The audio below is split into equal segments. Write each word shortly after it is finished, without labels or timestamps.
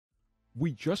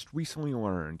We just recently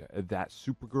learned that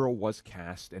Supergirl was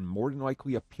cast and more than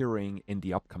likely appearing in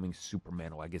the upcoming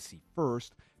Superman Legacy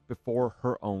first before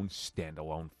her own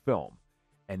standalone film.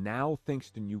 And now,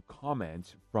 thanks to new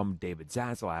comments from David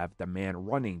Zaslav, the man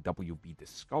running WB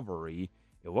Discovery,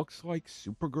 it looks like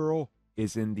Supergirl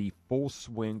is in the full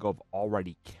swing of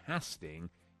already casting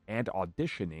and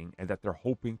auditioning, and that they're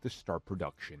hoping to start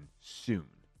production soon.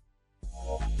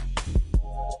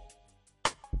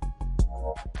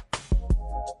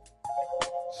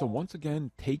 So once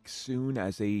again, take soon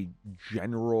as a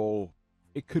general,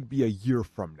 it could be a year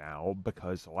from now,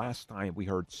 because last time we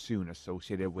heard soon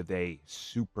associated with a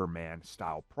Superman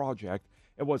style project,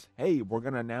 it was, hey, we're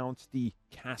going to announce the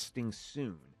casting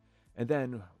soon. And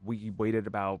then we waited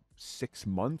about 6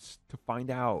 months to find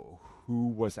out who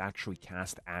was actually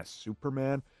cast as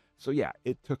Superman. So yeah,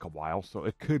 it took a while, so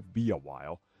it could be a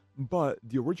while. But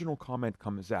the original comment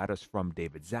comes at us from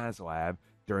David Zaslav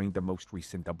during the most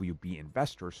recent WB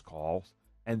investors calls,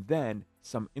 and then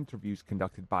some interviews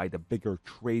conducted by the bigger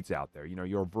trades out there,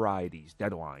 your varieties,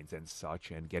 deadlines, and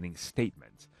such, and getting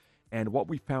statements. And what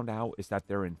we found out is that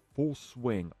they're in full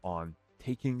swing on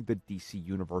taking the DC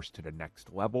universe to the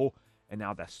next level, and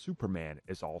now that Superman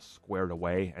is all squared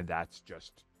away, and that's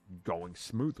just going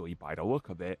smoothly by the look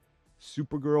of it,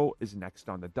 Supergirl is next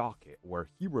on the docket, where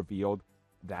he revealed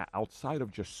that outside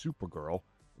of just Supergirl,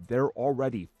 they're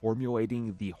already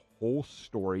formulating the whole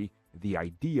story, the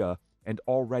idea, and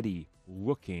already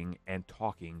looking and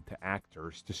talking to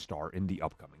actors to star in the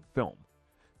upcoming film.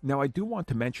 Now, I do want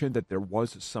to mention that there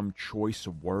was some choice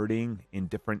wording in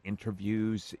different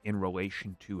interviews in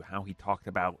relation to how he talked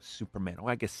about Superman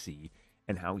Legacy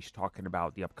and how he's talking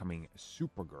about the upcoming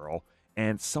Supergirl,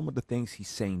 and some of the things he's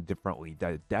saying differently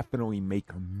that definitely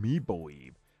make me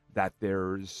believe that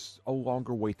there's a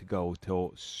longer way to go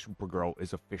till Supergirl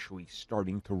is officially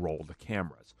starting to roll the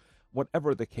cameras.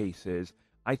 Whatever the case is,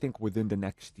 I think within the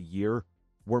next year,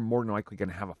 we're more than likely going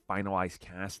to have a finalized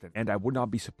cast, and I would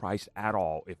not be surprised at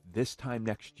all if this time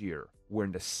next year, we're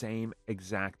in the same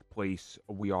exact place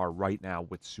we are right now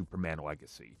with Superman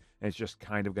Legacy. And it's just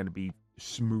kind of going to be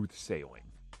smooth sailing.